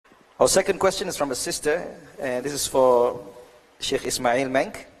Our second question is from a sister, and this is for Sheikh Ismail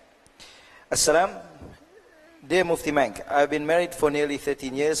Menk. Assalam. Dear Mufti Menk, I've been married for nearly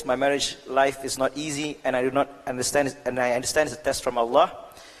 13 years. My marriage life is not easy, and I understand it's a test from Allah.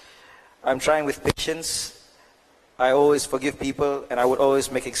 I'm trying with patience. I always forgive people, and I would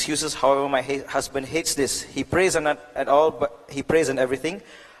always make excuses. However, my husband hates this. He prays not at all, but he prays and everything.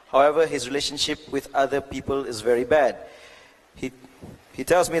 However, his relationship with other people is very bad. He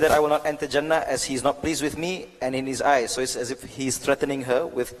tells me that I will not enter Jannah as he is not pleased with me and in his eyes. So it's as if he is threatening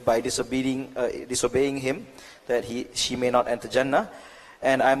her by disobeying him, that she may not enter Jannah.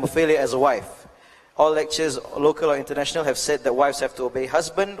 And I'm a failure as a wife. All lectures, local or international, have said that wives have to obey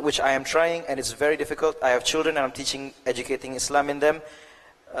husband, which I am trying, and it's very difficult. I have children and I'm educating Islam in them.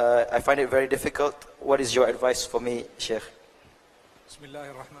 I find it very difficult. What is your advice for me, Sheikh?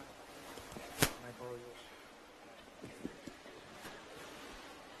 Bismillahirrahman.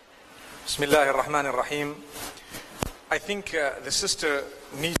 Bismillahirrahmanirrahim. I think the sister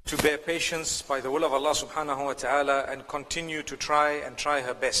needs to bear patience by the will of Allah subhanahu wa ta'ala and continue to try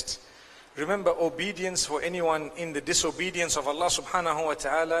her best. Remember, obedience for anyone in the disobedience of Allah subhanahu wa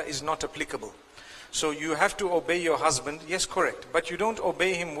ta'ala is not applicable. So you have to obey your husband, yes, correct, but you don't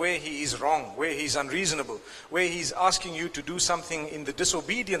obey him where he is wrong, where he is unreasonable, where he is asking you to do something in the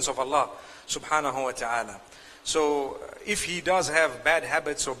disobedience of Allah subhanahu wa ta'ala. So if he does have bad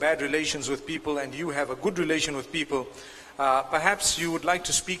habits or bad relations with people and you have a good relation with people, perhaps you would like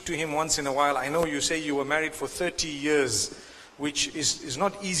to speak to him once in a while. I know you say you were married for 30 years, which is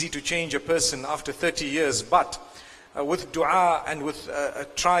not easy to change a person after 30 years, but with dua and with a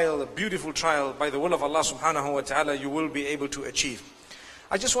trial, a beautiful trial, by the will of Allah subhanahu wa ta'ala, you will be able to achieve.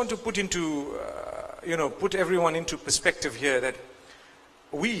 I just want to put everyone into perspective here that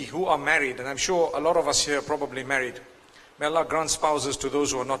we who are married, and I'm sure a lot of us here are probably married, may Allah grant spouses to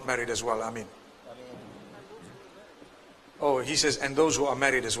those who are not married as well. Ameen. Oh, he says, and those who are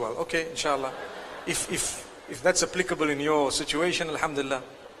married as well. Okay, inshallah. If that's applicable in your situation, alhamdulillah.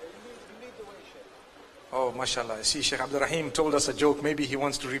 Oh, mashallah. See, Sheikh Abdul Rahim told us a joke. Maybe he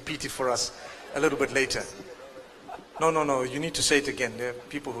wants to repeat it for us a little bit later. No, you need to say it again. There are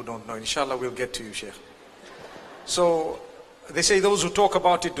people who don't know. Inshallah, we'll get to you, Sheikh. So, they say those who talk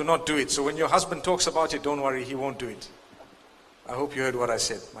about it do not do it. So when your husband talks about it, don't worry, he won't do it. I hope you heard what I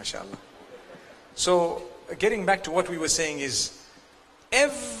said, mashallah. So getting back to what we were saying is,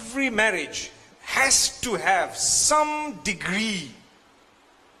 every marriage has to have some degree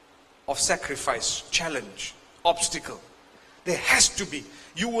of sacrifice, challenge, obstacle. There has to be.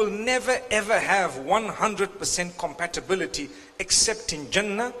 You will never ever have 100% compatibility except in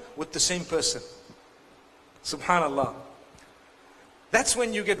Jannah with the same person. Subhanallah. That's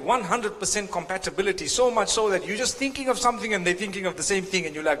when you get 100% compatibility, so much so that you're just thinking of something and they're thinking of the same thing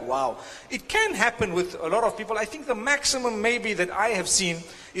and you're like, wow. It can happen with a lot of people. I think the maximum maybe that I have seen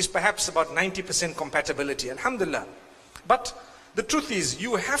is perhaps about 90% compatibility, alhamdulillah. But the truth is,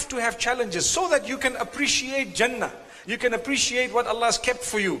 you have to have challenges so that you can appreciate Jannah. You can appreciate what Allah has kept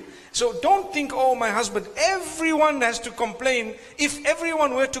for you. So don't think, oh, my husband, everyone has to complain. If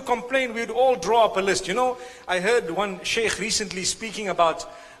everyone were to complain, we'd all draw up a list. You know, I heard one sheikh recently speaking about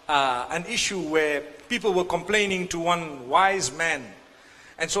an issue where people were complaining to one wise man.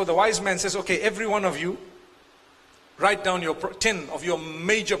 And so the wise man says, okay, every one of you, write down 10 of your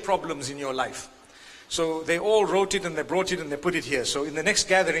major problems in your life. So they all wrote it and they brought it and they put it here. So in the next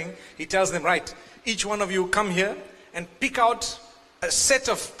gathering, he tells them, right, each one of you come here and pick out a set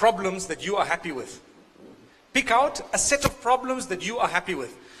of problems that you are happy with. Pick out a set of problems that you are happy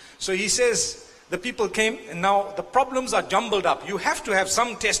with. So he says, the people came and now the problems are jumbled up. You have to have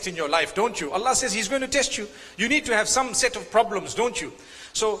some test in your life, don't you? Allah says He's going to test you. You need to have some set of problems, don't you?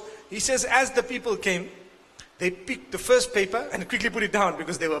 So he says, as the people came, they picked the first paper and quickly put it down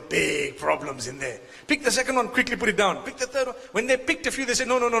because there were big problems in there. Pick the second one, quickly put it down. Pick the third one. When they picked a few, they said,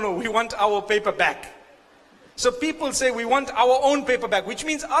 no, we want our paper back. So people say we want our own paper back, which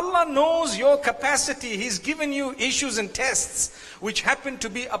means Allah knows your capacity. He's given you issues and tests which happen to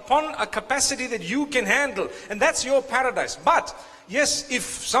be upon a capacity that you can handle. And that's your paradise. But yes, if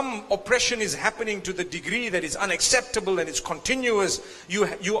some oppression is happening to the degree that is unacceptable and it's continuous,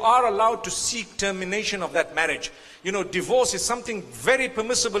 you are allowed to seek termination of that marriage. You know, divorce is something very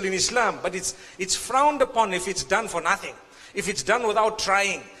permissible in Islam, but it's frowned upon if it's done for nothing. If it's done without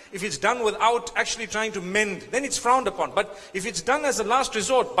trying. If it's done without actually trying to mend, then it's frowned upon. But if it's done as a last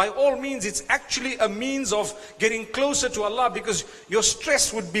resort, by all means, it's actually a means of getting closer to Allah, because your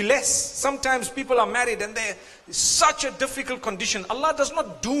stress would be less. Sometimes people are married and they're in such a difficult condition. Allah does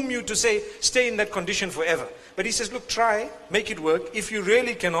not doom you to say, stay in that condition forever. But He says, look, try, make it work. If you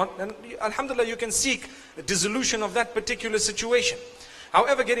really cannot, then alhamdulillah, you can seek a dissolution of that particular situation.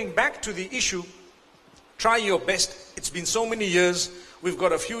 However, getting back to the issue, try your best. It's been so many years. We've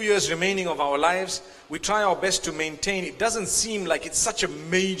got a few years remaining of our lives. We try our best to maintain. It doesn't seem like it's such a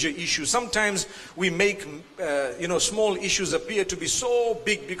major issue. Sometimes we make, small issues appear to be so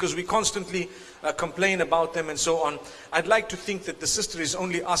big because we constantly complain about them and so on. I'd like to think that the sister is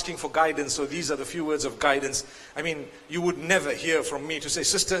only asking for guidance, so these are the few words of guidance. I mean, you would never hear from me to say,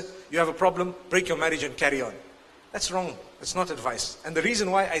 sister, you have a problem, break your marriage and carry on. That's wrong. That's not advice. And the reason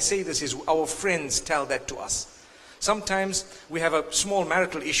why I say this is our friends tell that to us. Sometimes we have a small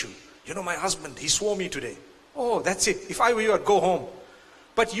marital issue. You know, my husband, he swore me today. Oh, that's it. If I were you, I'd go home.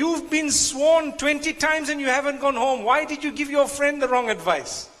 But you've been sworn 20 times and you haven't gone home. Why did you give your friend the wrong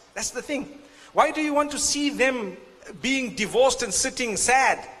advice? That's the thing. Why do you want to see them being divorced and sitting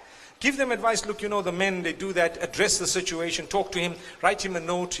sad? Give them advice. Look, the men, they do that. Address the situation. Talk to him. Write him a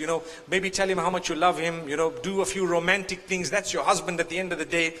note. Maybe tell him how much you love him. Do a few romantic things. That's your husband at the end of the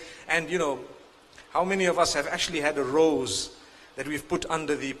day. And, how many of us have actually had a rose that we've put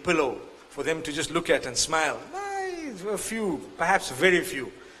under the pillow for them to just look at and smile? A few, perhaps very few.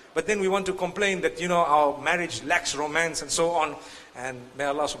 But then we want to complain that, our marriage lacks romance and so on. And may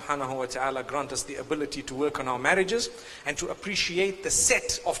Allah subhanahu wa ta'ala grant us the ability to work on our marriages and to appreciate the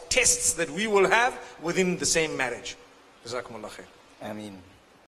set of tests that we will have within the same marriage. Jazakumullah khair. Ameen.